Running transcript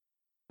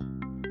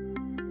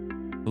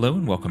Hello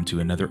and welcome to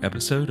another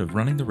episode of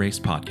Running the Race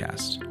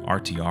podcast.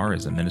 RTR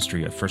is a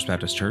ministry of First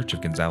Baptist Church of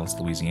Gonzales,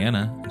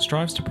 Louisiana, and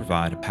strives to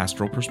provide a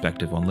pastoral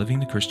perspective on living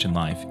the Christian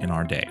life in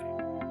our day.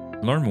 To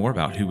learn more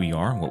about who we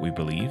are and what we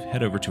believe,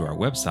 head over to our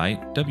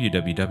website,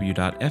 www.fbcg.net.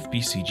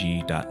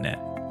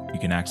 You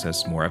can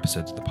access more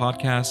episodes of the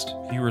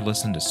podcast, view or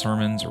listen to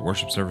sermons or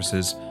worship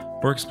services,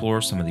 or explore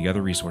some of the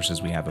other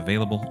resources we have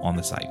available on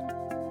the site.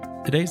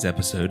 Today's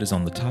episode is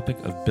on the topic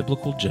of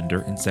biblical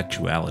gender and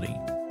sexuality.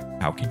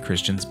 How can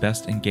Christians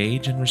best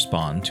engage and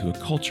respond to a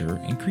culture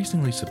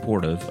increasingly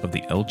supportive of the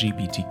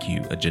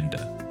LGBTQ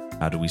agenda?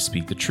 How do we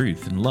speak the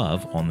truth in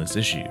love on this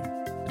issue?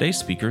 Today's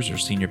speakers are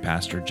Senior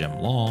Pastor Jim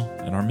Law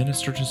and our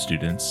Minister to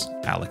Students,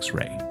 Alex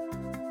Ray.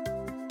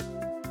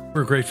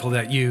 We're grateful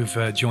that you've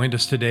joined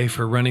us today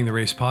for Running the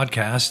Race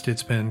podcast.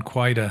 It's been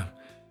quite a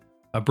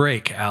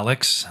break,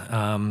 Alex,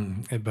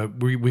 but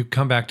we've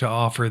come back to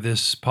offer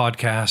this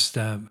podcast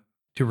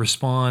to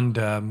respond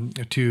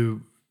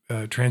to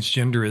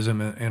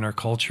transgenderism in our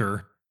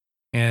culture.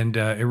 And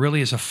it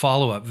really is a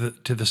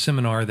follow-up to the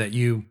seminar that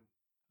you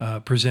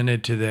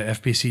presented to the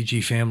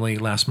FBCG family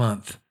last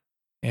month.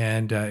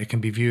 And it can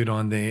be viewed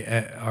on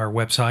our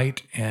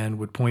website and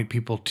would point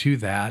people to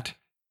that.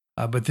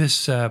 But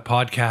this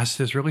podcast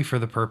is really for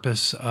the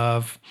purpose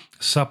of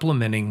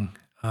supplementing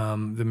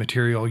the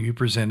material you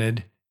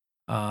presented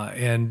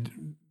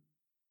and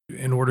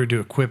in order to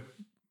equip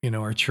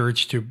our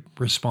church to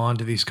respond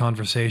to these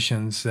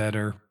conversations that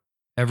are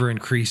ever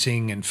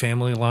increasing in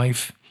family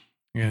life,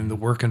 in the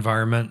work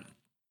environment,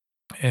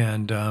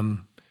 and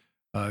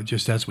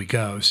just as we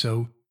go.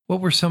 So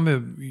what were some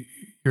of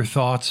your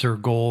thoughts or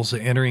goals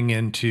entering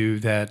into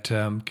that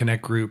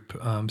Connect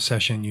group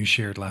session you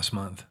shared last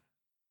month?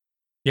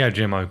 Yeah,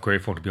 Jim, I'm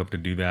grateful to be able to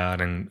do that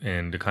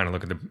and to kind of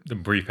look at the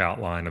brief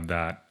outline of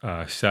that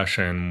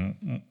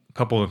session. A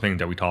couple of things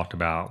that we talked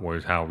about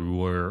was how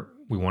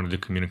we wanted to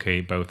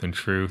communicate both in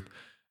truth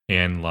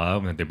and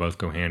love, and that they both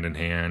go hand in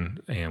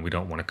hand, and we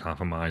don't want to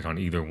compromise on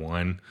either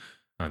one.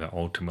 That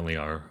ultimately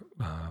our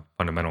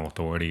fundamental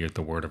authority is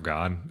the Word of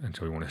God, and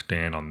so we want to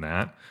stand on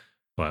that.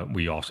 But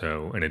we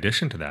also, in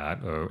addition to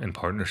that, or in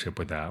partnership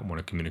with that, want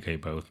to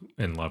communicate both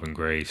in love and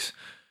grace.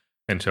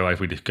 And so as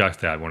we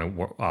discussed that, I want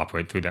to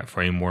operate through that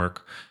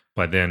framework.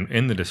 But then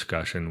in the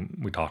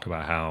discussion, we talked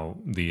about how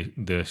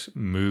this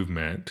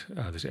movement,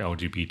 this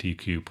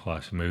LGBTQ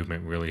plus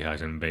movement, really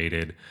has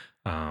invaded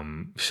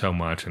so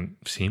much and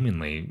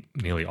seemingly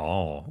nearly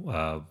all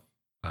of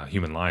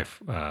human life,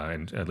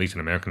 and at least in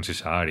American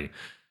society,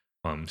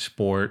 from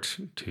sports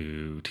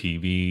to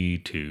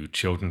TV to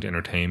children's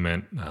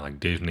entertainment, like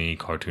Disney,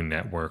 Cartoon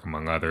Network,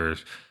 among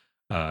others,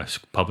 the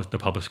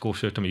public school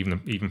system,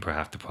 even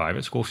perhaps the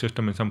private school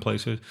system in some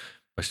places,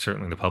 but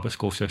certainly the public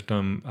school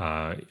system,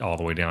 all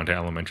the way down to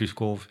elementary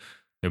schools,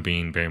 they're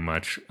being very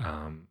much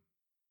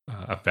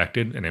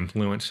affected and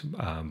influenced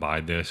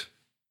by this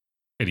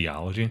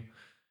ideology.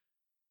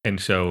 And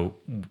so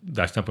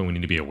that's something we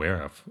need to be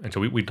aware of. And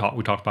so we talked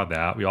about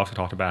that. We also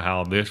talked about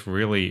how this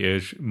really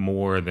is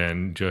more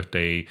than just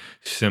a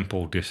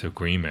simple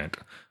disagreement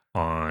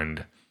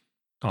on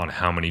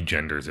how many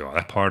genders there are.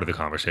 That's part of the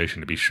conversation,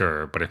 to be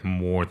sure, but it's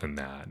more than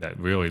that. That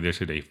really this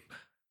is a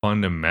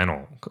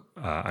fundamental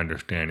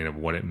understanding of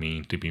what it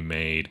means to be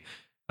made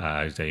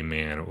as a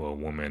man or a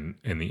woman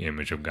in the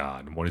image of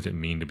God. What does it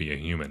mean to be a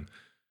human?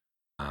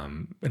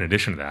 In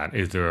addition to that,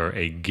 is there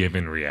a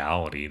given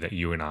reality that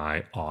you and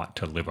I ought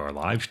to live our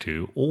lives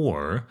to,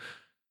 or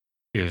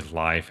is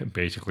life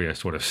basically a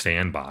sort of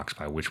sandbox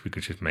by which we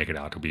could just make it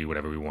out to be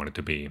whatever we want it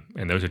to be?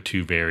 And those are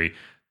two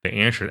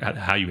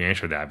how you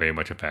answer that very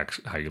much affects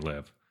how you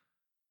live.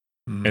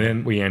 And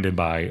then we ended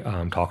by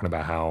talking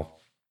about how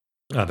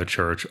the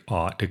church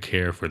ought to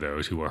care for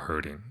those who are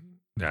hurting,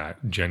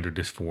 that gender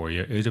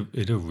dysphoria is a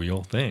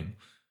real thing.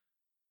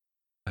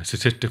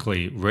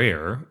 Statistically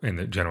rare in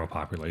the general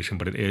population,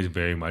 but it is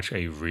very much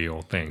a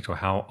real thing. So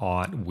how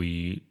ought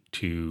we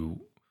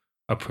to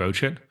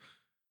approach it,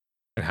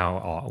 and how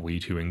ought we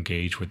to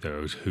engage with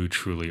those who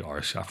truly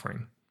are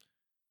suffering?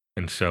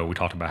 And so we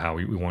talked about how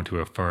we want to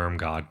affirm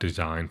God's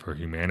design for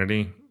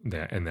humanity,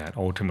 that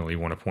ultimately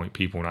we want to point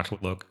people not to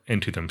look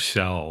into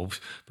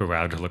themselves, but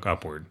rather to look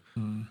upward.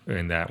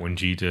 And that when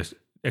Jesus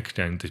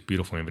extends this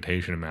beautiful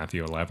invitation in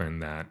Matthew 11,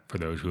 that for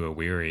those who are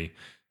weary,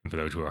 and for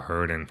those who are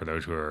hurt, and for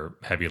those who are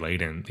heavy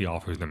laden, he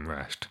offers them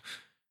rest.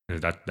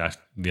 That's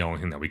the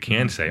only thing that we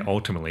can say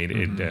ultimately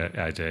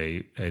as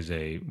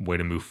a way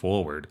to move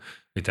forward,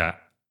 is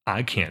that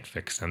I can't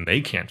fix them. They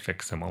can't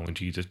fix them. Only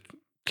Jesus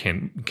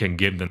can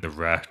give them the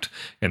rest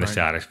and the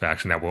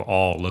satisfaction that we're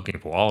all looking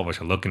for. All of us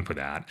are looking for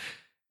that.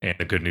 And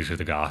the good news of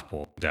the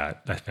gospel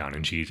that's found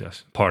in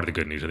Jesus. Part of the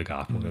good news of the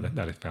gospel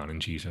that is found in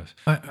Jesus.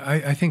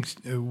 I think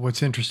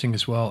what's interesting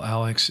as well,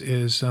 Alex,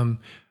 is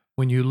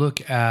when you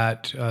look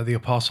at the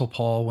Apostle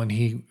Paul, when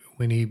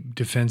he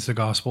defends the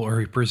gospel or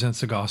he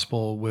presents the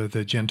gospel with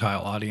a Gentile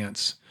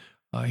audience,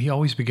 he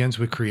always begins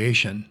with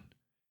creation.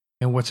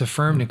 And what's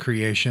affirmed in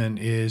creation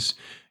is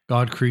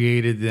God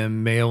created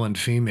them male and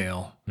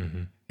female.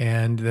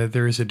 and that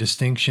there is a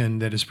distinction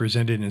that is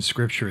presented in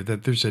Scripture,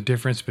 that there's a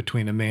difference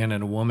between a man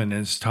and a woman,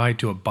 and it's tied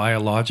to a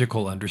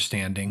biological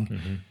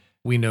understanding.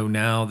 We know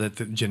now that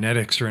the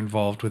genetics are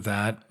involved with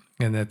that,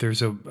 and that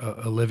there's a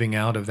living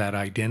out of that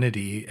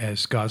identity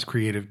as God's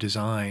creative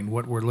design.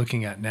 What we're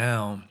looking at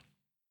now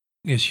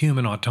is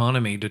human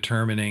autonomy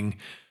determining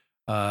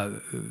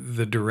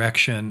the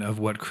direction of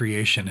what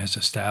creation has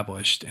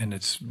established, and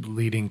it's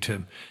leading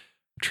to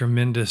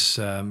tremendous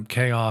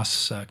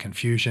chaos,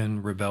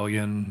 confusion,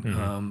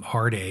 rebellion,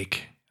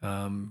 heartache.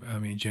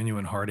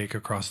 Genuine heartache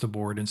across the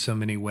board in so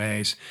many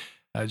ways.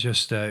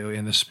 Just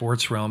in the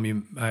sports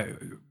realm, I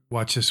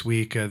watched this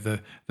week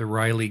the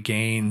Riley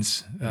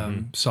Gaines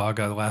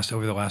saga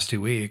over the last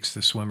 2 weeks.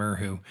 The swimmer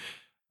who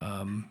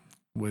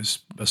was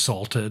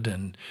assaulted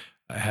and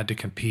had to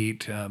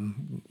compete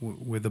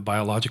with a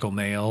biological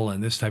male,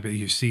 and this type of,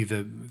 you see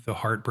the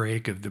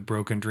heartbreak of the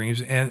broken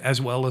dreams, and as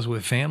well as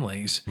with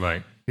families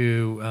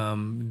who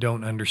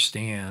don't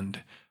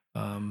understand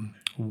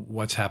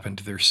what's happened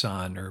to their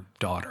son or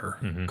daughter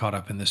caught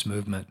up in this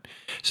movement.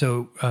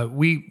 So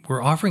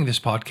we're offering this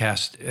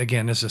podcast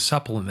again as a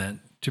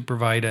supplement to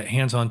provide a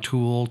hands-on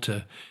tool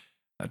to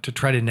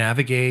try to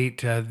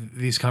navigate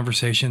these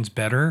conversations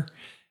better,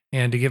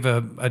 and to give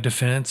a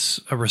defense,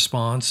 a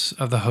response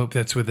of the hope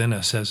that's within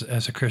us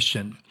as a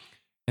Christian.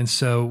 And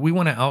so we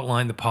want to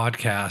outline the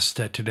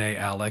podcast today,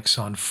 Alex,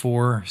 on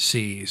 4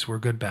 C's. We're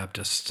good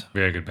Baptists.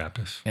 Very good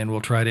Baptists. And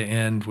we'll try to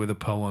end with a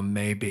poem,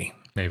 maybe.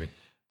 Maybe.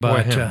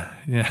 But,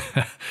 yeah.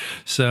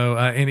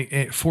 So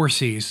 4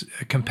 C's: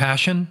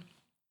 compassion,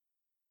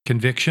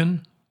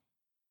 conviction,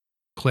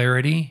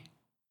 clarity,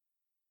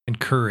 and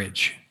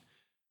courage.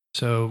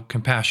 So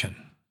compassion.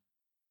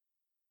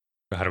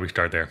 So how do we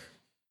start there?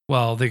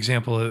 Well, the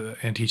example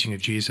and teaching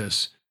of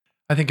Jesus,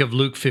 I think of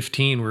Luke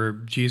 15, where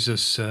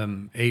Jesus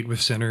ate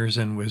with sinners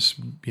and was,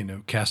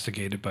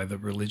 castigated by the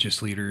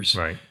religious leaders.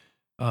 Right.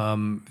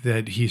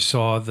 That he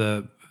saw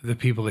the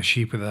people, the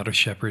sheep without a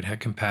shepherd, had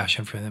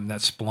compassion for them.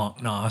 That's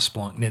splonk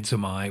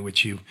nidzomai,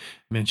 which you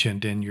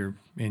mentioned in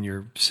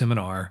your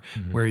seminar,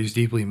 where he's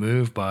deeply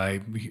moved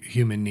by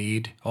human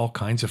need, all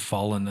kinds of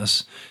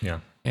fallenness. Yeah.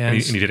 And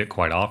he did it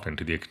quite often,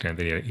 to the extent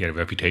that he had a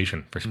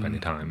reputation for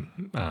spending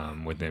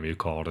time with them. He was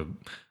called a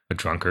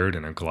drunkard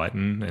and a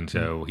glutton, and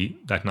so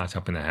that's not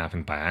something that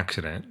happened by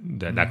accident.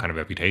 That kind of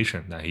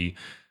reputation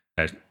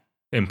that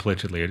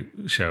implicitly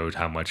shows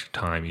how much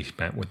time he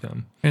spent with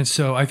them. And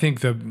so I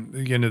think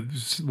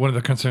one of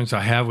the concerns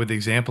I have with the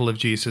example of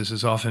Jesus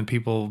is often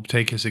people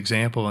take his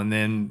example and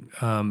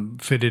then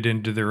fit it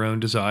into their own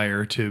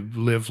desire to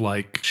live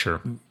like,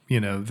 to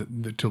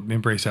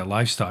embrace that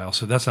lifestyle.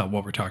 So that's not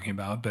what we're talking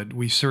about, but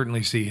we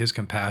certainly see his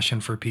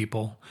compassion for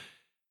people.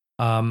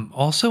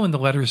 Also in the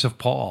letters of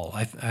Paul,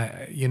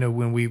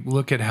 when we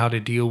look at how to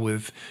deal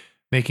with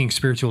making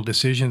spiritual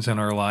decisions in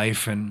our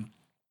life and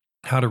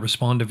how to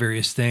respond to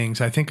various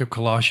things, I think of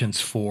Colossians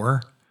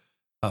 4,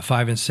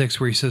 5 and 6,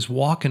 where he says,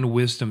 walk in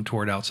wisdom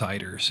toward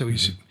outsiders. So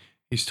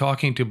he's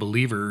talking to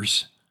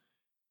believers,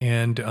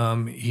 and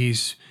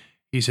he's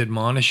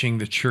admonishing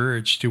the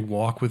church to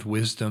walk with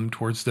wisdom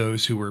towards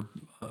those who are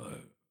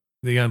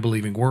the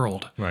unbelieving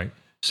world. Right.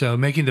 So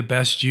making the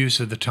best use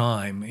of the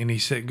time. And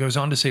he goes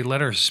on to say,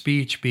 let our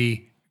speech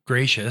be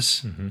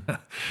gracious,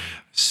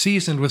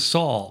 seasoned with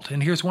salt.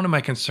 And here's one of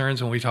my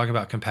concerns when we talk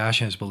about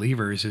compassion as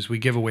believers is we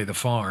give away the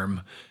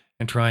farm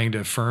and trying to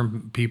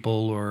affirm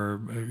people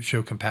or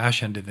show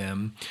compassion to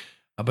them.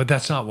 But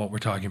that's not what we're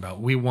talking about.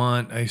 We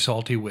want a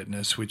salty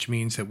witness, which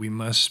means that we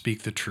must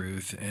speak the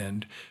truth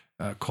and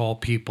call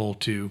people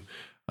to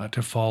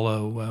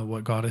follow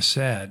what God has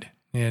said.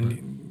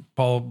 And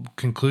Paul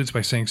concludes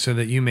by saying, so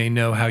that you may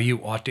know how you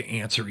ought to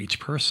answer each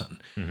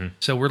person.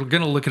 So we're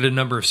going to look at a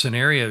number of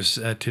scenarios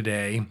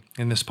today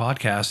in this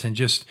podcast, and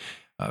just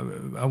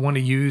I want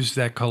to use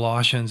that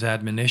Colossians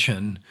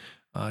admonition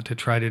to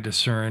try to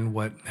discern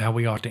how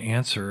we ought to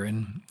answer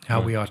and how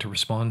we ought to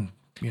respond.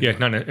 It's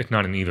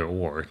not an either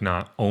or. It's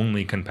not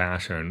only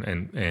compassion,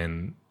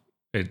 and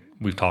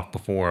we've talked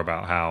before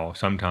about how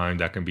sometimes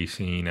that can be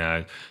seen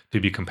as, to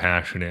be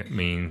compassionate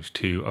means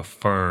to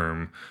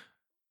affirm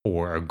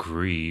or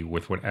agree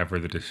with whatever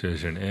the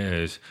decision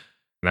is.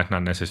 And that's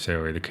not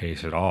necessarily the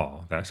case at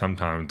all. That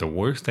sometimes the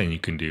worst thing you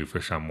can do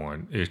for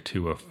someone is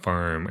to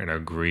affirm and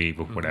agree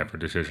with whatever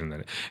decision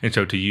that is. And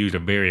so, to use a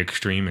very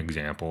extreme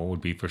example,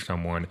 would be for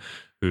someone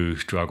who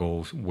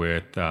struggles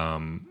with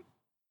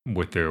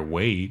their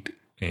weight,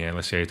 and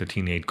let's say it's a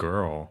teenage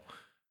girl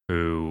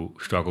who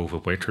struggles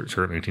with weight.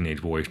 Certainly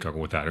teenage boys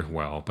struggle with that as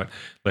well, but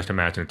let's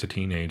imagine it's a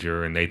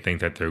teenager and they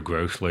think that they're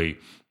grossly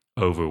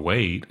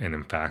overweight, and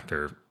in fact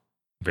they're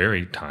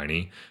very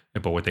tiny,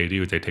 but what they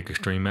do is they take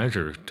extreme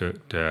measures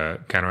to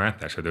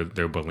counteract that. So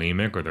they're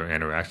bulimic or they're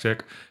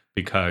anorexic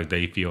because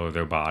they feel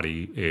their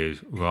body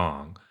is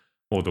wrong.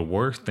 Well, the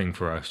worst thing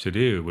for us to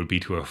do would be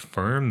to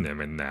affirm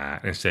them in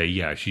that and say,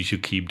 yes, you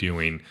should keep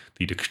doing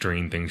these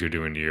extreme things you're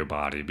doing to your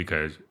body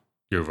because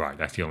you're right.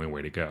 That's the only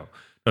way to go.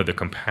 No, the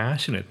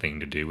compassionate thing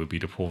to do would be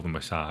to pull them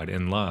aside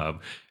in love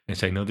and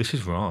say, no, this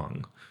is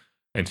wrong.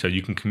 And so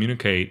you can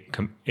communicate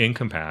in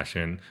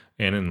compassion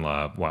and in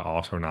love while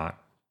also not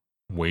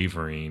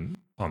wavering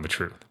on the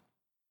truth.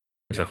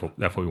 That's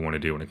what we want to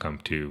do when it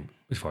comes to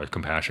as far as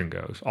compassion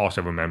goes.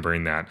 Also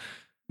remembering that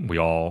we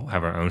all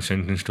have our own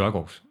sins and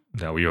struggles,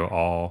 that we are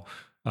all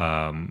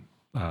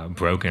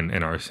broken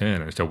in our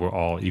sin. And so we're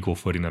all equal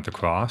footing at the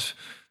cross,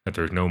 that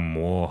there's no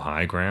moral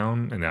high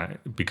ground. And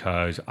that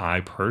because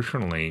I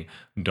personally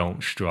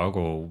don't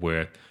struggle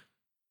with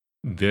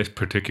this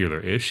particular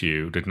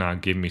issue does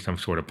not give me some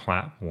sort of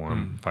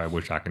platform by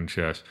which I can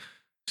just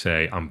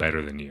say, I'm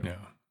better than you. Yeah.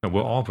 And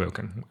we're all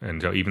broken.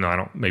 And so even though I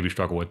don't maybe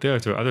struggle with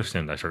this, there are other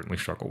sins I certainly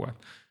struggle with.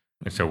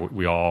 And so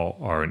we all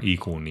are in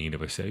equal need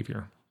of a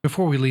Savior.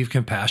 Before we leave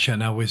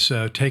compassion, I was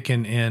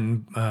taken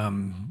in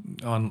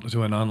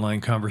to an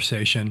online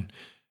conversation.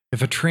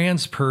 If a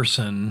trans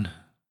person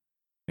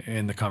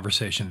in the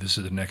conversation, this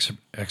is the next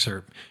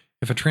excerpt,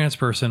 if a trans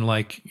person,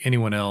 like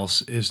anyone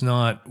else, is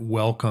not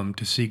welcome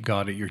to seek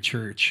God at your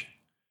church,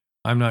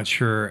 I'm not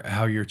sure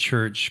how your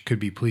church could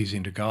be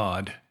pleasing to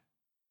God.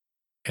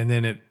 And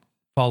then it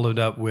followed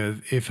up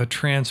with, if a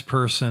trans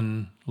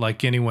person,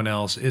 like anyone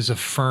else, is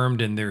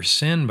affirmed in their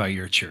sin by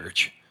your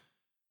church,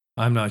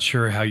 I'm not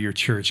sure how your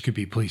church could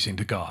be pleasing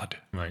to God.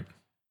 Right.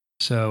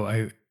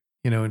 So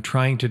in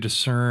trying to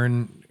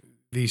discern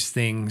these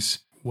things,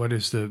 what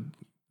is the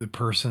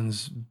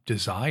person's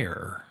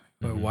desire?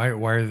 Why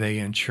are they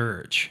in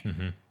church?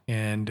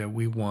 And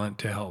we want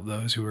to help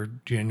those who are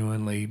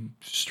genuinely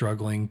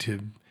struggling to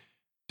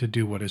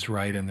do what is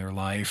right in their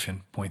life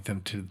and point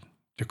them to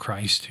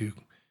Christ, who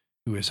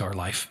is our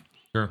life.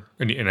 Sure.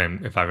 And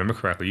if I remember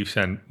correctly, you've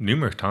said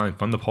numerous times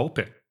from the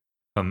pulpit,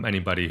 from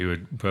anybody who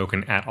had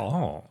broken at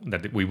all,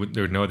 that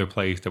there's no other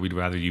place that we'd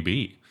rather you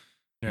be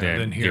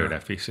than here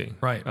at FBC.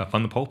 Right.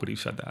 From the pulpit, you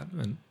said that.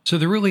 So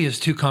there really is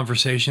two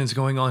conversations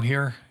going on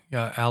here,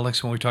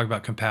 Alex, when we talk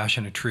about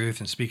compassion and truth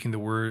and speaking the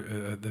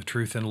word, the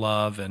truth in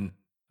love and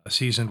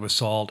seasoned with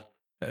salt.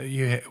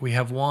 We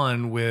have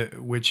one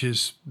which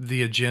is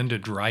the agenda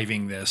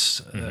driving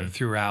this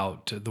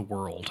throughout the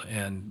world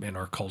and in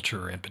our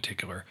culture in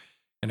particular,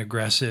 an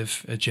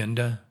aggressive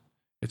agenda.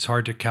 It's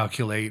hard to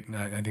calculate.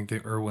 I think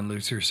that Erwin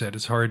Lutzer said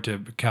it's hard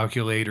to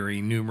calculate or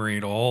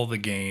enumerate all the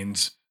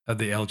gains of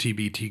the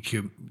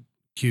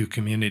LGBTQ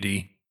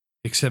community,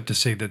 except to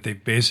say that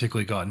they've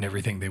basically gotten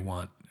everything they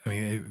want. I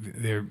mean,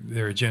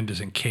 their agenda is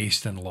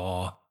encased in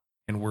law,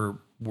 and we're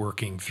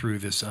working through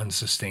this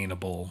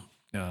unsustainable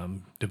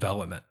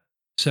development.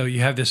 So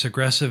you have this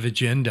aggressive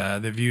agenda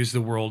that views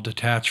the world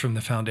detached from the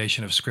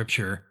foundation of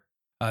Scripture.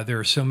 There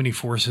are so many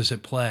forces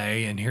at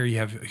play, and here you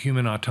have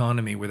human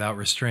autonomy without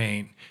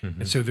restraint.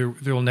 And so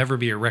there will never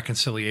be a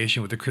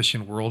reconciliation with the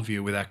Christian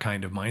worldview with that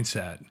kind of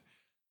mindset.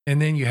 And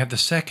then you have the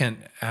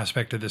second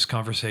aspect of this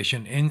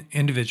conversation,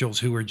 individuals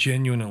who are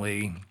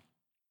genuinely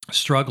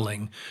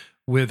struggling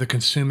with a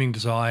consuming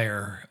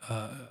desire,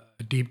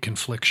 a deep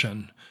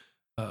confliction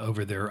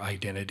over their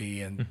identity.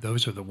 And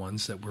those are the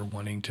ones that we're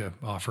wanting to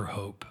offer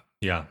hope.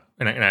 Yeah.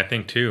 And I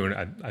think too, and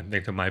I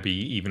think there might be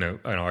even an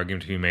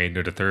argument to be made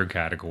to the third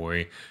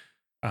category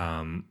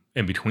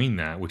in between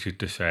that, which is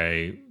to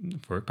say,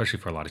 especially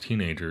for a lot of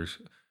teenagers,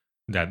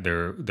 that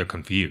they're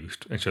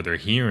confused. And so they're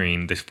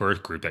hearing this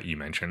first group that you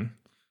mentioned.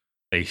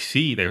 They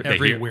see they're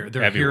everywhere.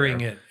 They're everywhere,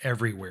 hearing it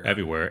everywhere.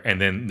 Everywhere. And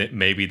then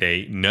maybe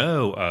they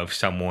know of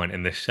someone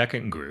in the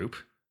second group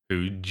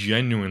who's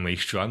genuinely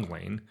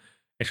struggling.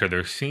 And so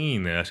they're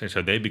seeing this. And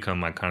so they become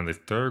like kind of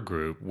the third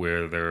group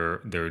where they're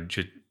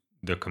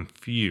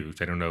confused.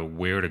 They don't know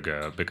where to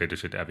go because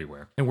it's just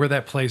everywhere. And where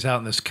that plays out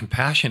in this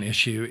compassion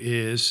issue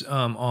is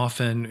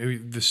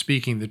often the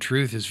speaking the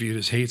truth is viewed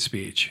as hate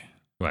speech.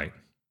 Right.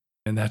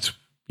 And that's,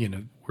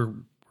 we're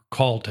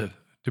called to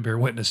bear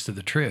witness to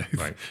the truth,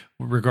 right,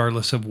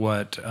 regardless of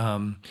what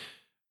the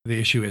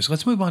issue is.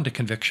 Let's move on to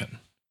conviction.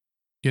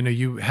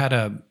 You had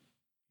an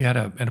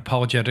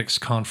apologetics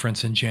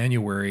conference in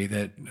January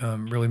that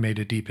really made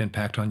a deep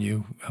impact on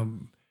you.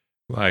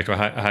 Right. So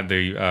I had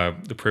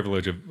the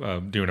privilege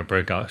of doing a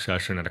breakout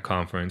session at a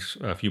conference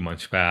a few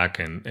months back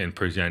and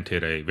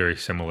presented a very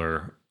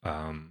similar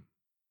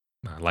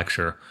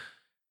lecture.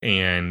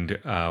 And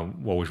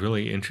what was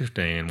really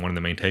interesting, and one of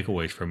the main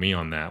takeaways for me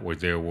on that, was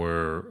there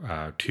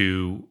were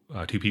two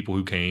people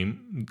who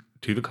came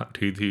to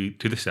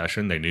the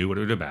session. They knew what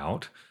it was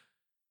about,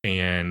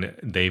 and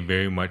they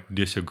very much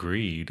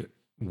disagreed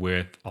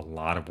with a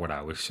lot of what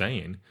I was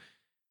saying.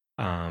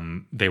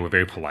 They were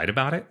very polite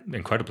about it,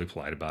 incredibly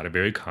polite about it,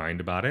 very kind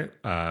about it.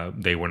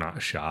 They were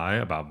not shy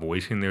about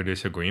voicing their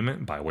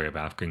disagreement by way of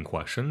asking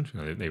questions.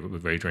 They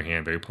would raise their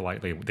hand very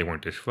politely. They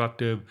weren't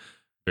disruptive,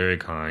 very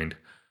kind.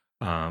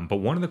 But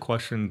one of the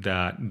questions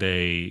that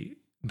they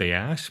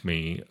asked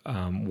me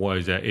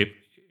was that we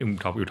were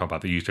talking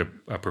about the use of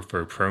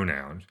preferred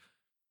pronouns,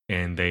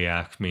 and they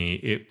asked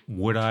me,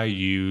 would I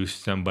use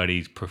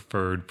somebody's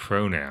preferred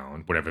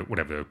pronoun,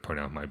 whatever the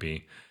pronoun might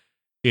be,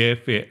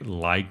 if it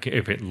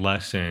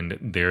lessened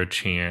their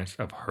chance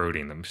of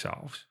hurting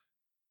themselves?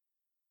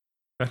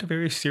 That's a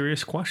very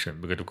serious question,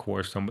 because of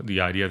course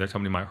the idea that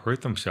somebody might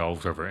hurt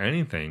themselves over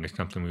anything is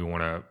something we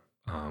want to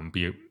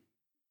be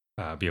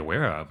be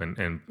aware of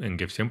and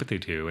give sympathy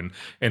to.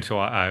 And so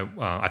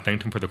I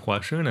thanked him for the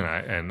question,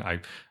 and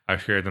I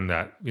shared them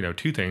that,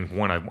 two things.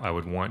 One, I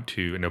would want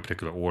to, in no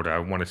particular order, I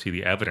want to see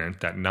the evidence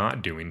that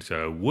not doing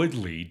so would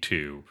lead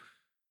to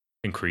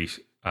increased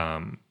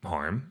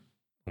harm,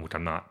 which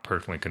I'm not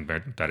personally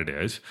convinced that it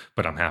is,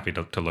 but I'm happy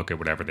to look at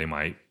whatever they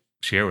might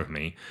share with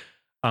me.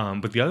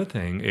 But the other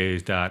thing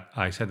is that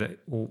I said that,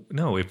 well,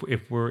 no,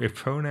 if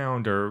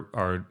pronouns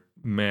are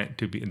meant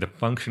to be the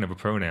function of a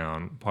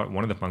pronoun,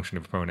 one of the function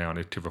of a pronoun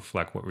is to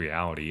reflect what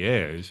reality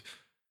is,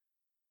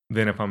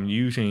 then if I'm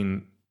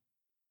using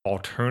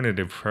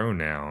alternative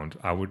pronouns,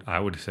 I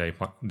would say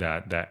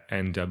that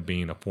ends up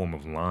being a form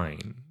of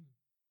lying,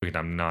 because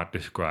I'm not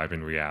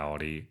describing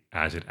reality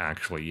as it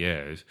actually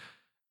is,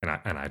 and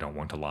I don't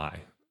want to lie.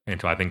 And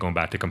so I think, going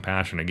back to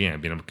compassion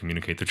again, being able to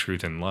communicate the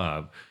truth in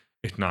love,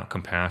 it's not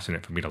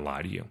compassionate for me to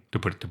lie to you, to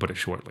put it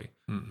shortly.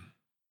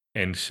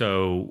 And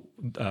so,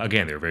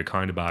 again, they were very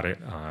kind about it.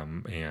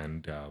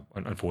 And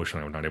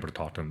unfortunately, I was not able to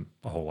talk to them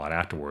a whole lot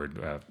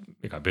afterward.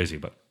 It got busy,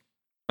 but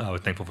I was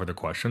thankful for their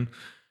question.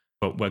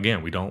 But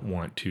again, we don't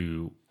want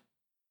to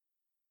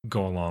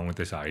go along with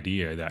this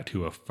idea that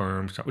to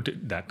affirm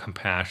that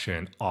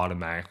compassion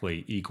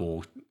automatically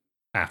equals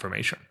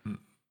affirmation.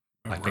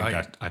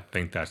 I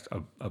think that's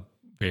a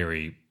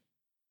very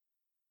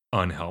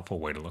unhelpful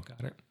way to look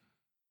at it.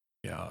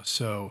 Yeah.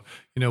 So,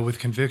 with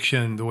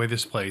conviction, the way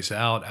this plays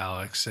out,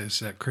 Alex, is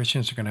that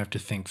Christians are going to have to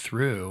think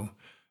through,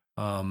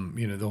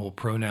 the whole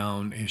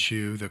pronoun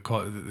issue,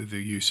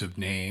 the use of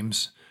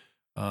names.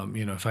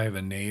 If I have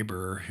a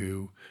neighbor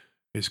who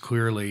is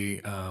clearly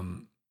a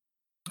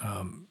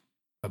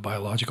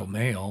biological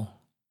male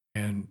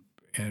and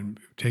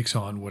takes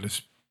on what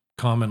is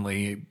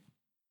commonly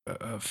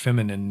a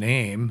feminine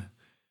name,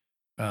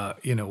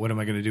 what am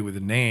I going to do with the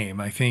name?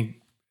 I think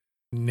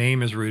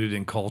name is rooted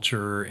in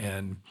culture,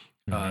 and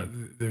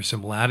there's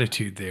some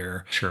latitude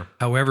there. Sure.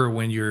 However,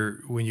 when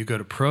you go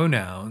to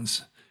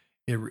pronouns,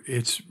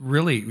 it's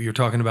really, you're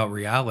talking about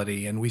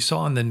reality. And we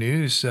saw in the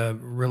news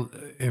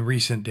in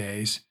recent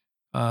days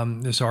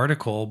this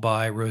article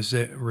by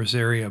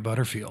Rosaria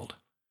Butterfield,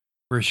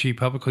 where she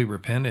publicly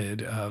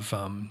repented of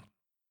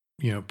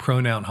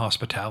pronoun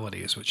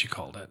hospitality, is what she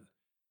called it.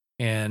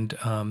 And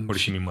what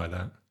does she mean by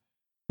that?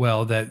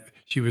 Well, that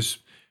she was,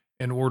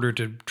 in order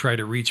to try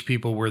to reach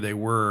people where they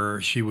were,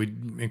 she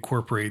would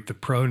incorporate the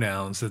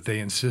pronouns that they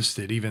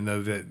insisted, even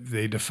though that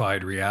they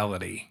defied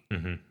reality.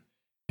 Mm-hmm.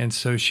 And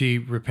so she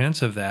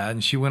repents of that.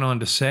 And she went on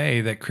to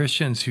say that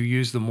Christians who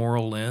use the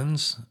moral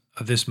lens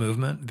of this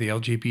movement, the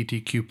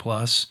LGBTQ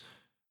plus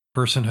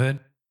personhood,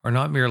 are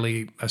not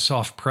merely a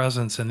soft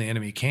presence in the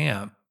enemy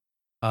camp.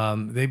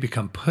 They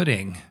become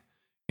pudding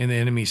in the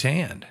enemy's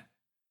hand.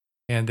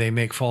 And they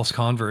make false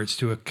converts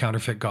to a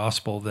counterfeit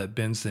gospel that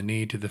bends the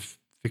knee to the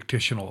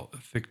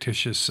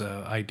fictitious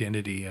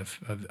identity of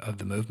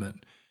the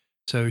movement.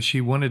 So she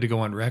wanted to go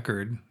on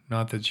record,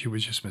 not that she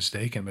was just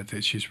mistaken, but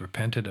that she's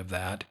repented of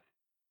that.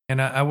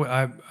 And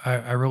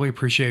I really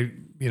appreciate,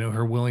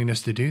 her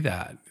willingness to do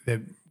that.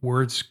 That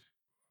words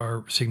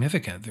are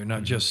significant. They're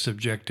not just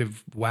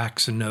subjective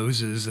wax and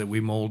noses that we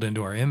mold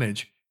into our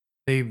image.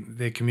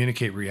 They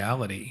communicate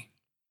reality,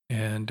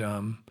 and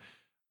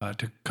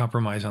to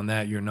compromise on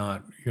that, you're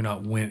not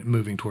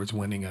moving towards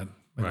winning an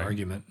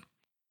argument.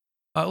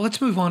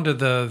 Let's move on to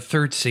the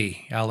third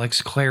C,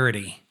 Alex,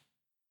 clarity.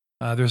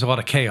 There's a lot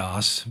of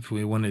chaos if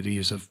we wanted to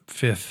use a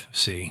fifth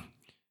C,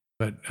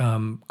 but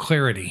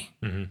clarity.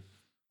 Mm-hmm.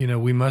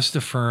 We must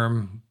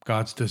affirm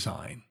God's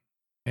design.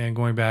 And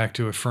going back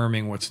to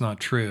affirming what's not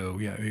true,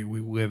 we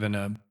live in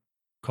a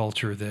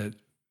culture that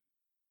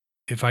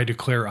if I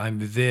declare I'm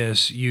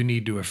this, you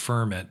need to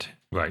affirm it.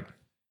 Right.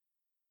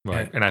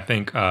 And I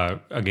think,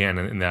 again,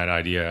 in that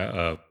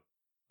idea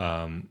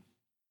of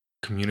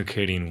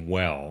communicating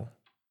well,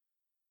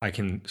 I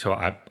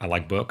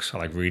like books, I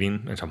like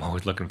reading, and so I'm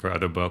always looking for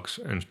other books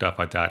and stuff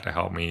like that to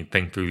help me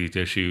think through these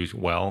issues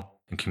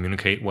well and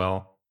communicate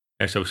well.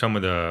 And so some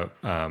of the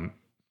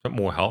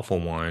more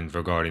helpful ones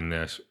regarding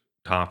this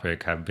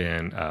topic have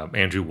been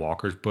Andrew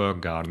Walker's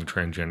book, God and the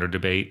Transgender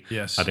Debate.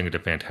 Yes. I think it's a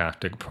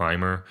fantastic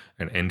primer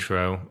and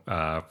intro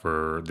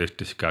for this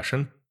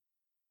discussion.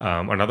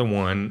 Another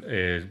one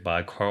is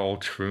by Carl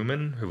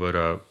Trueman, who wrote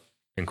an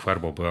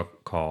incredible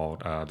book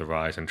called The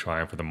Rise and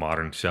Triumph of the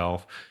Modern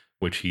Self,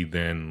 which he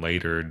then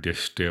later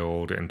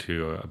distilled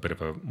into a bit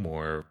of a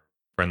more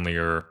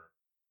friendlier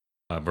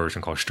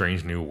version called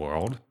Strange New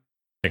World,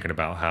 thinking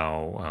about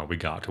how we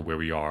got to where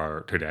we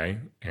are today.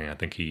 And I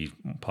think he's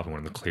probably one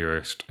of the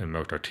clearest and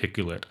most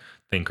articulate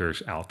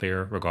thinkers out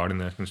there regarding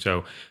this. And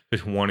so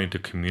just wanting to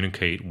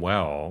communicate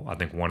well, I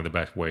think one of the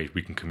best ways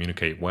we can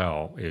communicate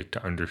well is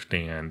to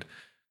understand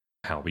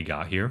how we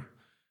got here,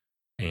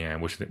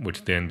 and which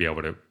then be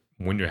able to,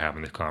 when you're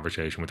having this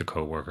conversation with a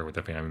coworker, with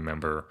a family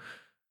member,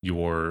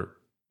 you're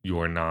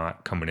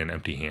not coming in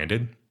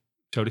empty-handed,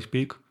 so to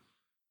speak.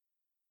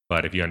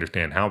 But if you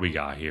understand how we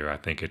got here, I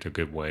think it's a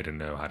good way to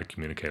know how to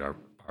communicate our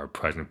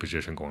present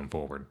position going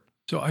forward.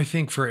 So I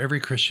think for every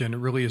Christian, it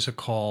really is a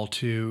call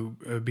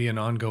to be an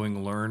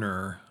ongoing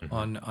learner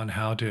on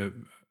how to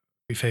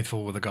be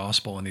faithful with the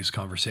gospel in these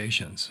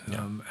conversations.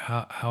 Yeah.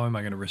 How am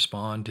I going to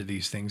respond to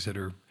these things that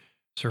are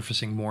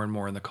surfacing more and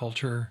more in the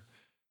culture?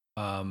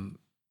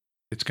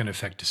 It's going to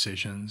affect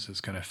decisions.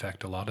 It's going to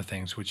affect a lot of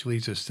things, which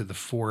leads us to the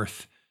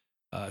fourth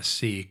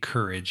C,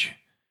 courage.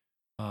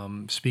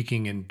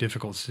 Speaking in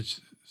difficult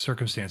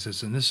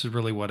circumstances. And this is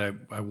really what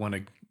I want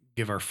to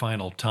give our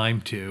final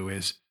time to,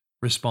 is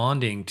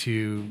responding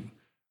to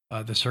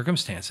the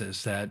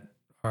circumstances that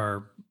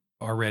are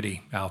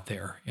already out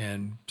there.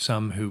 And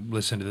some who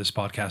listen to this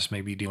podcast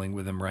may be dealing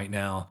with them right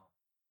now.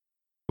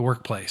 The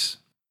workplace.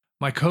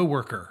 My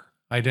coworker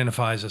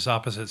identifies as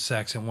opposite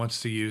sex and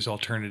wants to use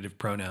alternative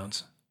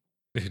pronouns.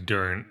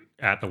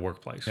 At the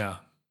workplace. Yeah.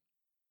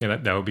 Yeah,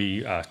 that would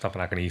be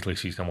something I can easily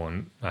see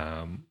someone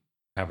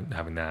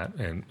having that,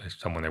 and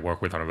someone they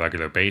work with on a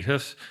regular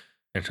basis.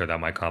 And so that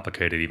might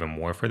complicate it even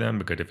more for them,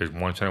 because if it's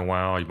once in a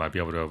while, you might be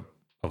able to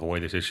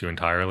avoid this issue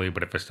entirely.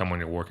 But if it's someone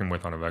you're working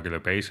with on a regular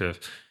basis,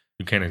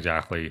 you can't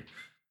exactly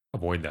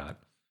avoid that.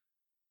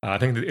 I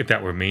think that if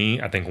that were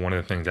me, I think one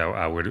of the things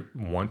I would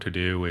want to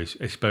do is,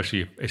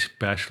 especially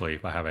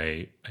if I have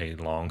a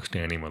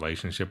long-standing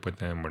relationship with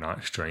them, we're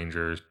not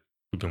strangers,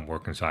 we've been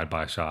working side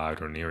by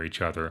side or near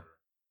each other,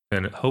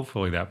 then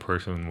hopefully that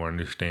person will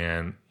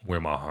understand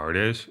where my heart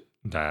is,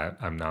 that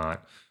I'm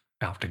not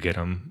out to get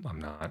them. I'm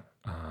not,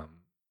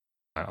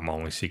 I'm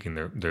only seeking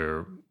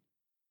their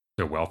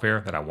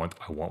welfare, that I want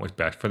what's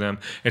best for them.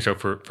 And so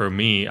for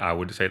me, I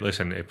would say,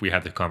 listen, if we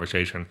had this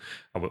conversation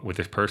with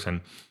this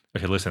person, I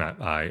say, listen,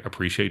 I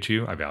appreciate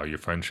you. I value your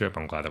friendship.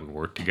 I'm glad that we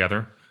work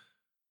together.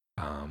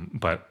 I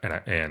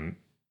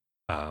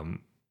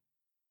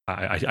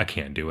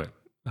can't do it.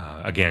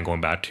 Again,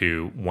 going back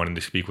to wanting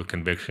to speak with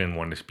conviction,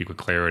 wanting to speak with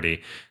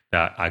clarity,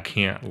 that I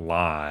can't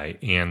lie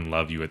and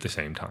love you at the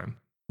same time.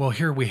 Well,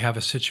 here we have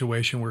a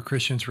situation where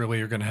Christians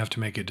really are going to have to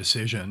make a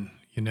decision.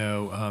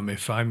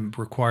 If I'm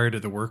required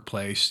at the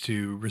workplace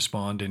to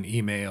respond in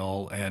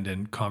email and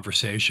in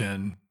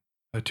conversation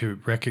to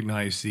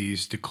recognize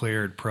these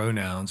declared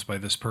pronouns by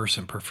this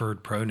person,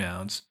 preferred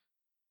pronouns,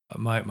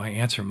 my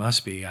answer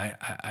must be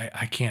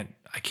I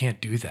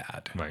can't do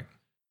that. Right.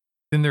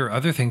 Then there are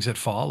other things that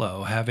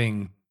follow.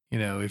 Having,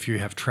 if you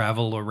have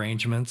travel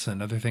arrangements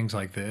and other things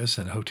like this,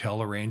 and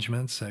hotel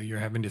arrangements, you're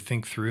having to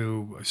think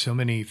through so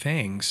many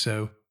things.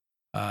 So,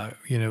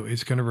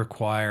 it's going to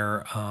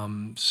require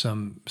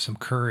some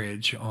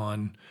courage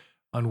on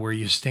where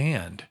you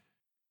stand,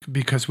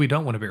 because we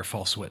don't want to bear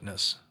false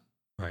witness.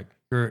 Right.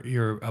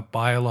 You're a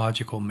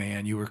biological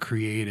man. You were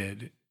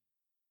created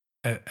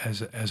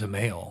as a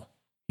male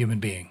human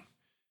being,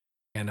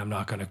 and I'm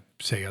not going to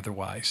say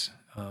otherwise.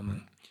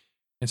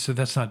 And so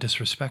that's not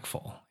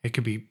disrespectful. It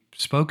could be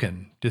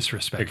spoken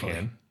disrespectfully.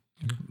 It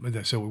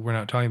can. So we're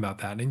not talking about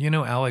that. And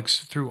Alex,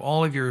 through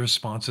all of your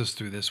responses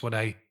through this, what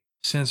I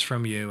sense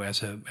from you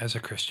as a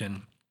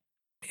Christian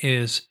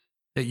is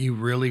that you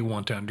really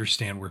want to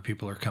understand where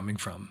people are coming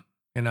from.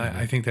 And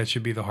I think that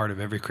should be the heart of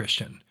every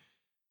Christian.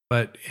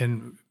 But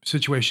in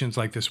situations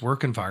like this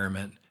work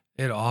environment,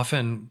 it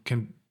often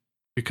can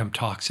become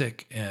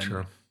toxic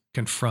and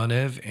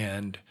confrontive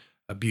and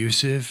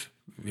abusive.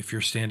 If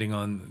you're standing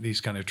on these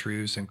kind of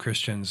truths, and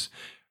Christians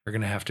are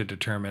going to have to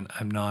determine,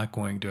 I'm not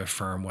going to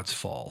affirm what's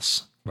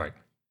false. Right.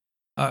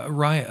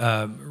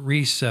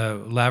 Reese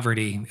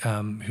Laverty,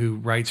 who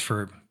writes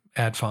for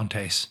Ad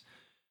Fontes,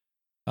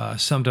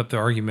 summed up the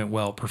argument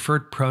well.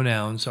 Preferred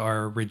pronouns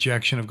are a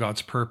rejection of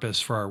God's purpose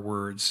for our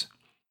words.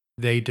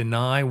 They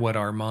deny what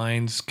our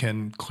minds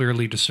can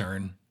clearly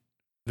discern,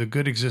 the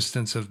good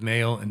existence of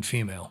male and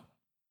female,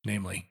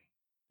 namely.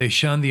 They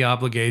shun the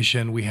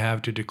obligation we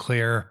have to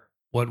declare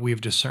what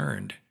we've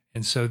discerned,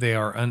 and so they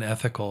are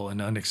unethical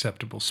and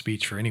unacceptable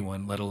speech for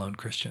anyone, let alone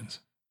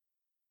Christians.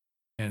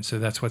 And so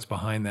that's what's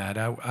behind that.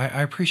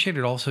 I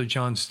appreciated also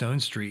John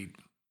Stonestreet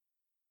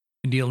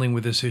dealing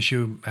with this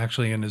issue,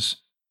 actually in his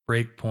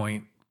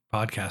Breakpoint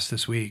podcast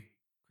this week.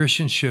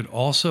 Christians should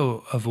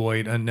also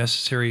avoid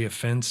unnecessary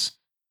offense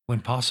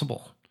when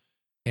possible.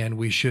 And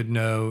we should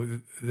know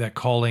that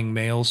calling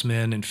males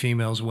men and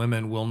females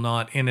women will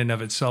not in and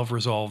of itself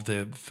resolve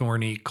the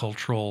thorny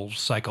cultural,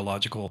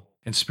 psychological,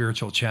 and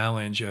spiritual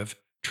challenge of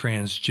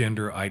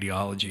transgender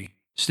ideology.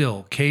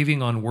 Still,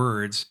 caving on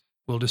words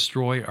will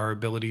destroy our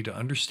ability to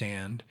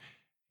understand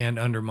and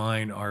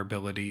undermine our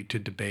ability to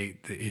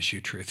debate the issue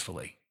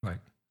truthfully. Right.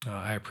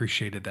 I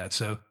appreciated that.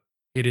 So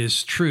it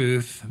is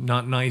truth,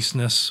 not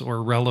niceness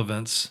or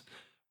relevance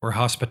or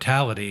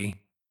hospitality,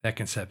 that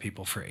can set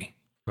people free.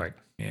 Right.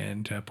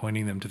 And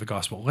pointing them to the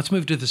gospel. Let's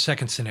move to the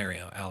second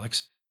scenario,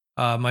 Alex.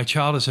 My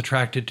child is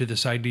attracted to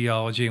this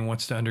ideology and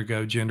wants to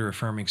undergo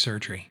gender-affirming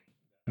surgery.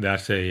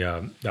 That's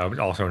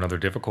also another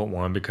difficult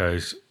one,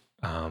 because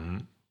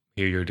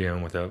here you're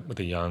dealing with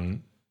a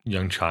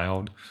young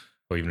child,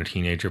 or even a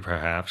teenager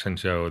perhaps, and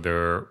so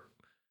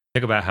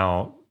think about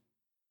how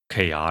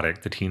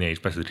chaotic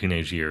especially the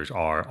teenage years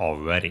are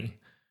already,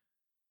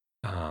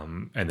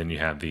 and then you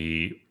have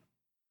the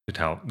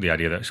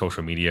idea that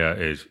social media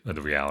is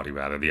the reality,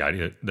 rather the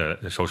idea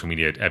that the social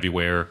media is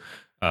everywhere.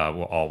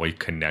 We're always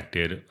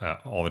connected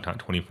all the time,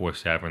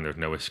 24/7. There's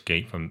no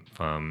escape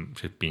from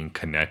just being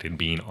connected,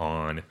 being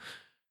on.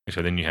 And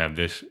so then you have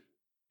this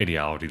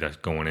ideology that's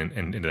going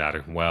into that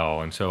as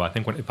well. And so I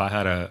think if I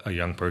had a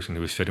young person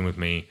who was sitting with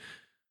me,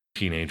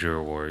 teenager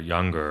or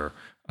younger,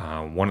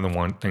 one of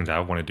the things I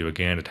want to do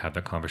again is to have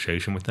that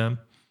conversation with them,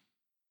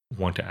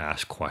 want to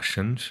ask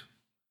questions.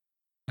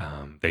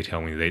 They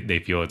tell me they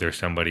feel that there's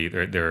somebody,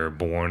 they're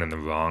born in the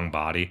wrong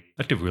body.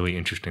 That's a really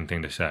interesting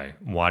thing to say.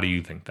 Why do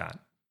you think that?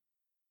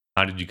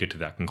 How did you get to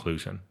that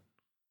conclusion?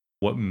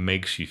 What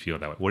makes you feel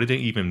that way? What does it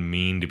even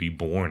mean to be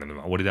born in the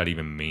wrong? What does that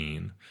even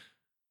mean?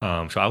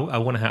 So I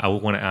want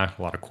to ask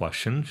a lot of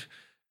questions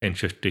and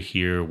just to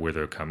hear where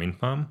they're coming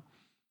from.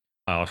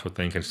 I also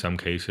think in some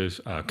cases,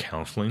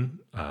 counseling,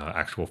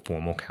 actual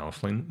formal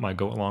counseling might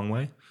go a long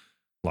way.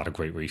 A lot of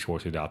great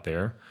resources out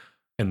there.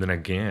 And then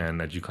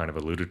again, as you kind of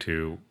alluded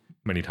to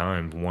many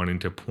times, wanting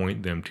to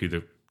point them to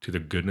the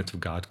goodness of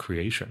God's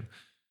creation.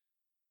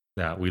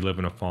 That we live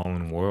in a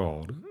fallen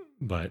world,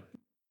 but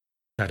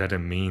that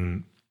doesn't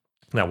mean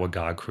that what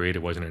God created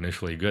wasn't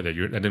initially good. That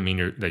doesn't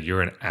mean that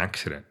you're an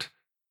accident.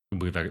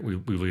 We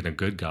believe in a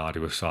good God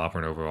who is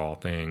sovereign over all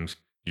things.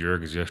 Your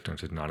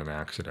existence is not an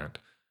accident.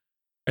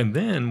 And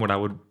then what I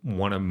would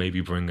want to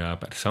maybe bring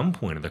up at some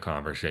point of the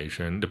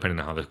conversation, depending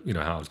on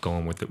how it's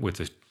going with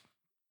this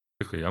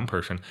particularly young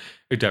person,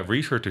 is that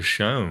research has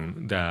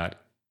shown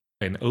that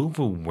an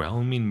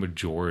overwhelming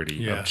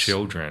majority of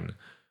children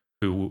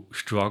who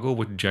struggle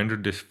with gender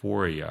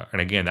dysphoria, and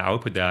again, I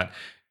would put that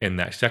in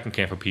that second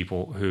camp of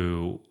people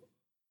who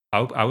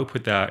I would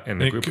put that in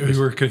the group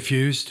who are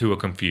confused. Who are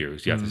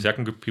confused, yes. The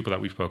second group of people that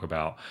we spoke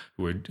about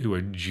who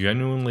are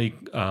genuinely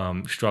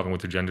struggling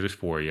with the gender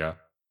dysphoria.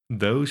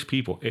 Those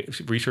people,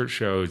 research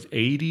shows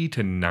 80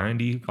 to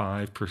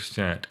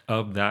 95%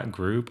 of that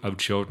group of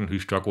children who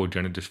struggle with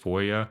gender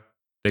dysphoria,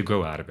 they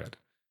grow out of it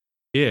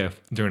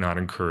if they're not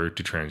encouraged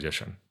to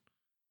transition.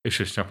 It's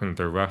just something that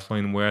they're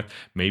wrestling with.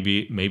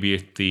 Maybe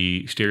it's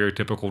the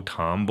stereotypical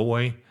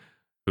tomboy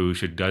who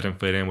doesn't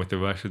fit in with the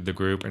rest of the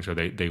group, and so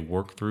they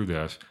work through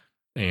this.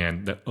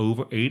 And the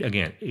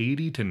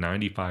 80 to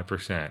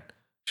 95%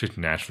 just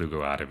naturally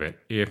go out of it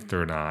if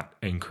they're not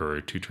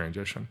encouraged to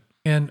transition.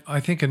 And I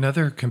think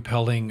another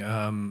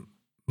compelling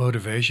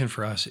motivation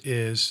for us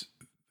is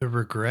the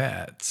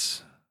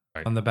regrets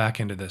on the back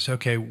end of this.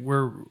 Okay,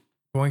 we're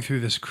going through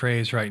this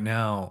craze right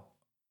now,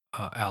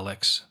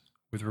 Alex,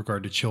 with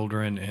regard to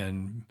children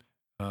and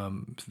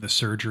the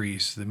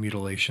surgeries, the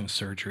mutilation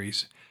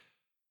surgeries.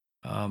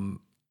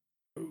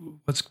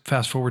 Let's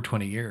fast forward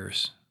 20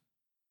 years.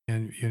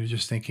 And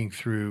just thinking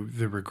through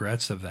the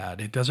regrets of that,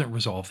 it doesn't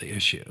resolve the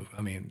issue.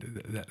 I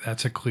mean,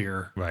 that's a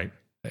clear... Right.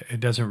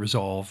 It doesn't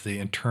resolve the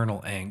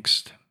internal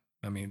angst.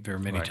 I mean, there are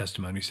many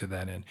testimonies to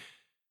that end.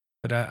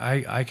 But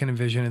I can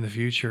envision in the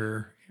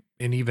future,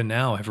 and even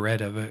now I've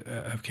read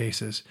of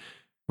cases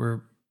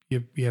where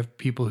you have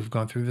people who've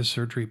gone through this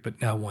surgery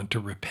but now want to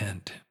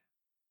repent.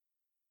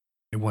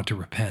 They want to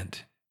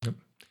repent. Yep.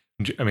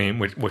 I mean,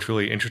 what's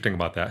really interesting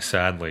about that,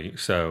 sadly,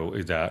 is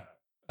that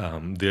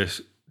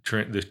this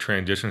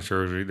transition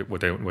surgery, that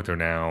what they're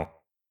now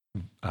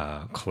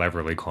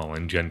cleverly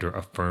calling gender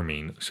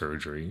affirming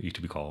surgery, it used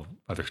to be called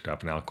other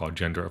stuff, now it's called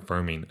gender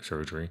affirming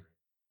surgery.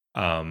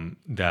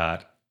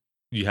 That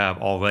you have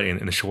already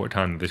in the short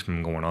time that this has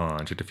been going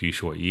on, just a few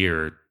short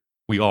years,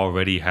 we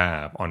already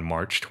have on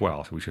March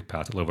 12th, we should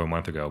pass it a little over a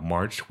month ago.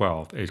 March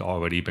 12th has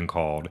already been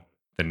called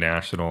the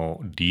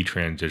National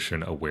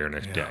Detransition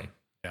Awareness Day.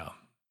 Yeah.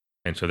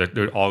 And so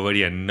there's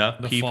already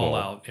enough The people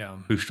fallout,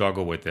 who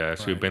struggle with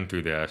this, who've been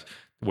through this,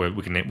 where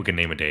we can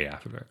name a day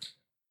after it.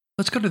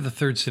 Let's go to the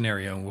third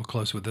scenario, and we'll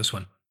close with this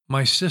one.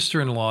 My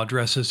sister-in-law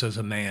dresses as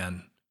a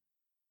man.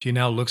 She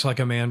now looks like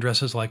a man,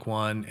 dresses like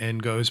one,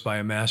 and goes by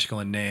a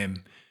masculine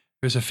name.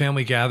 There's a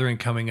family gathering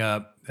coming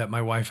up that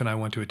my wife and I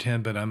want to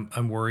attend, but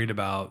I'm worried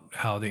about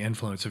how the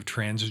influence of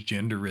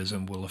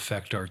transgenderism will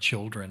affect our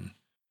children.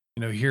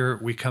 Here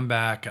we come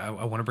back. I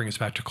want to bring us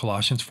back to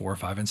Colossians 4,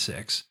 5, and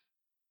 6,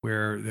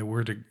 where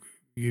we're to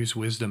use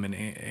wisdom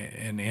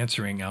in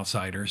answering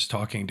outsiders,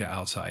 talking to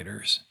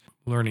outsiders,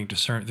 learning to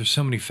discern. There's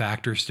so many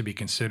factors to be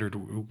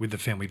considered with the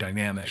family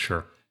dynamic.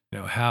 Sure.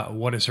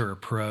 What is her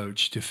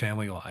approach to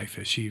family life?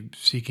 Is she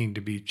seeking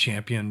to be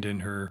championed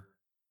in her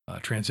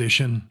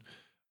transition,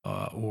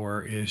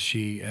 or is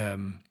she,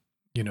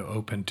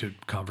 open to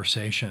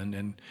conversation?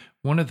 And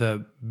one of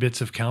the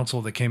bits of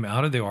counsel that came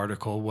out of the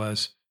article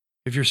was,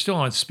 if you're still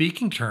on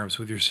speaking terms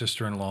with your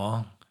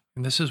sister-in-law,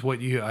 and this is what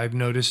I've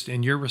noticed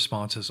in your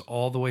responses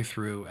all the way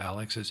through,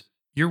 Alex, is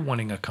you're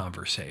wanting a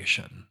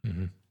conversation.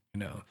 Mm-hmm.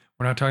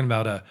 We're not talking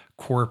about a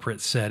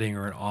corporate setting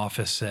or an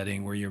office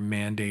setting where you're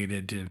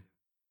mandated to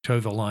toe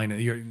the line.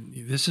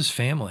 This is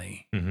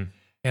family. Mm-hmm.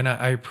 And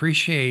I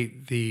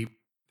appreciate the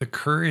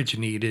courage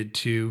needed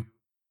to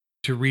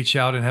reach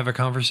out and have a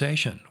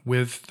conversation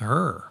with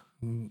her,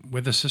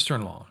 with a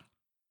sister-in-law.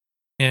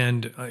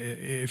 And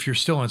if you're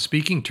still on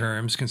speaking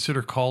terms,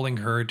 consider calling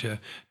her to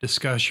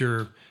discuss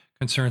your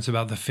concerns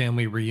about the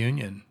family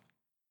reunion.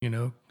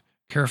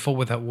 Careful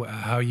with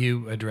how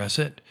you address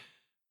it.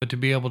 but to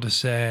be able to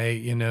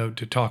say,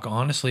 to talk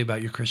honestly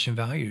about your Christian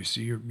values,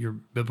 your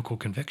biblical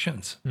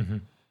convictions,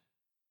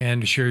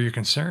 and to share your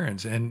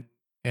concerns, and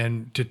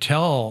to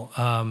tell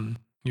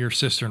your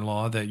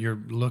sister-in-law that you're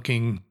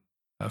looking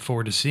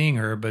forward to seeing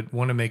her, but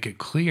want to make it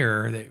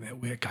clear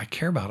that I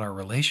care about our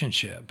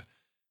relationship.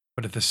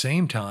 But at the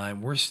same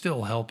time, we're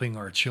still helping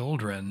our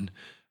children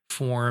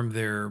form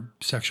their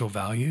sexual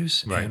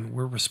values, Right. and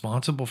we're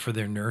responsible for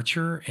their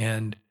nurture.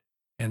 And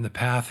the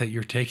path that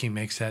you're taking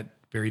makes that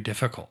very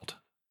difficult.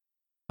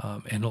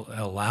 And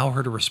allow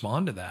her to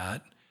respond to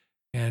that,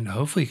 and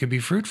hopefully it could be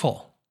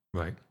fruitful,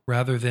 Right.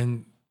 rather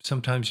than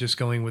sometimes just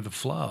going with the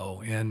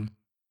flow. And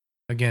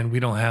again, we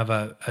don't have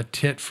a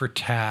tit for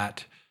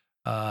tat,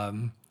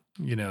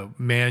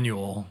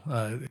 manual.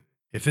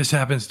 If this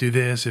happens, do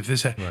this. If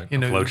this, Right. A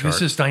flow this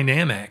chart. is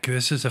dynamic.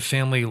 This is a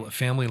family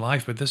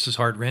life, but this is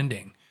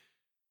heart-rending.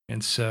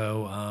 And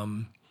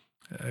so,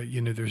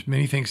 there's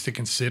many things to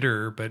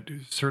consider, but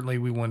certainly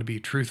we want to be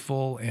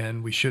truthful,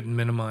 and we shouldn't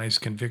minimize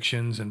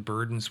convictions and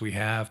burdens we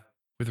have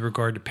with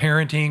regard to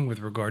parenting, with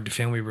regard to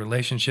family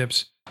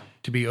relationships,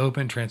 to be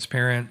open,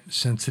 transparent,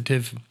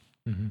 sensitive,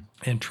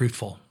 and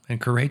truthful and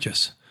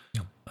courageous,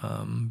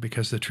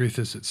 because the truth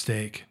is at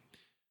stake.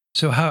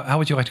 So how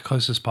would you like to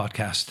close this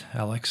podcast,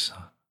 Alex?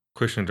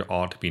 Christians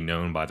ought to be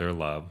known by their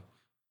love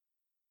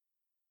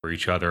for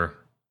each other,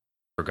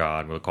 for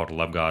God. We're called to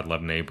love God,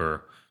 love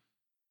neighbor.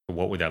 But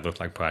what would that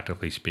look like,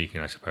 practically speaking,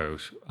 I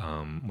suppose,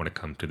 when it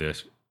comes to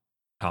this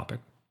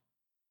topic?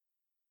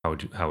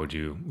 How would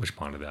you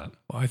respond to that?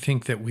 Well, I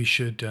think that we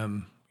should,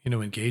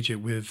 engage it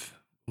with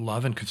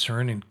love and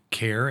concern and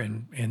care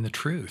and the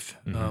truth.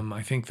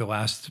 I think the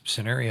last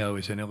scenario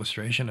is an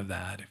illustration of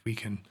that. If we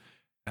can,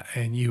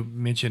 and you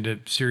mentioned a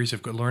series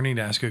of learning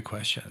to ask good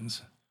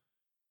questions,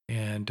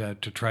 and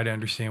to try to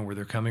understand where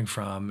they're coming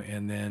from,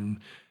 and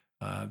then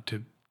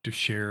to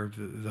share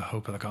the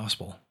hope of the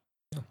gospel.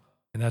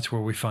 And that's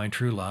where we find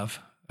true love,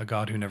 a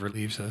God who never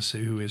leaves us,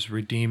 who is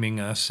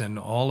redeeming us. And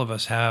all of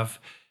us have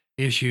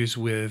issues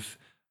with,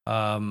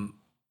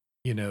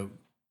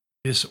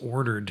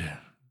 disordered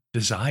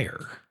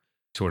desire.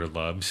 Sort of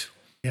loves.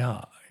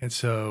 Yeah. And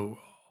so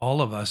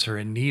all of us are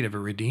in need of a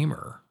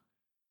redeemer.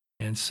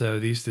 And so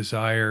these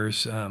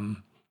desires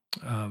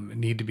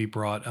need to be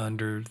brought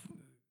under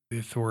the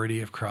authority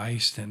of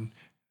Christ, and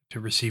to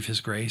receive his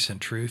grace and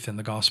truth in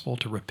the gospel,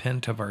 to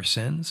repent of our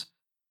sins,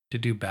 to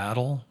do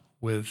battle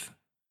with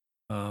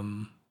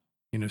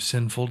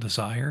sinful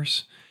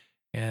desires,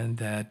 and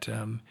that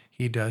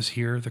he does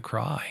hear the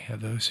cry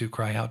of those who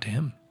cry out to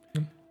him.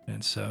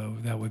 And so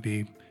that would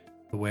be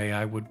the way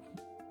I would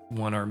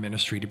want our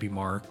ministry to be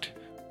marked.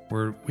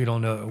 We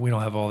don't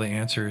have all the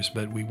answers,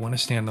 but we want to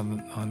stand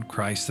on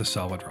Christ, the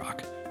solid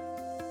rock.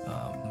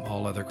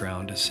 All other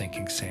ground is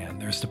sinking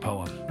sand. There's the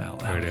poem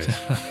out loud. There it is.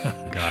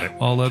 Got it.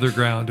 All other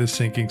ground is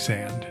sinking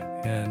sand,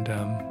 and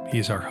he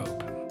is our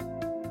hope.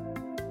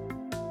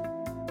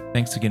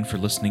 Thanks again for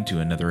listening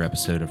to another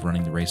episode of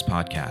Running the Race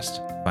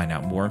podcast. To find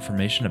out more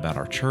information about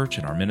our church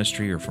and our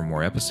ministry, or for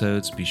more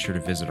episodes, be sure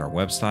to visit our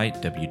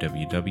website,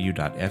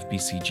 www.fbcg.net.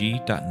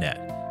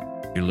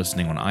 If you're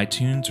listening on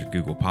iTunes or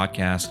Google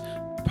Podcast,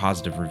 a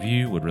positive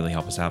review would really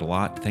help us out a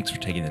lot. Thanks for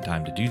taking the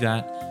time to do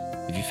that.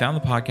 If you found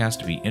the podcast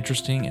to be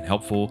interesting and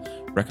helpful,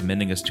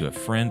 recommending us to a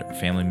friend or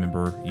family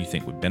member you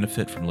think would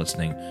benefit from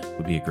listening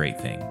would be a great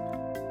thing.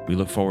 We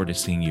look forward to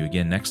seeing you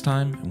again next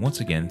time. And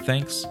once again,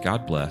 thanks,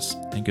 God bless,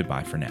 and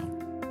goodbye for now.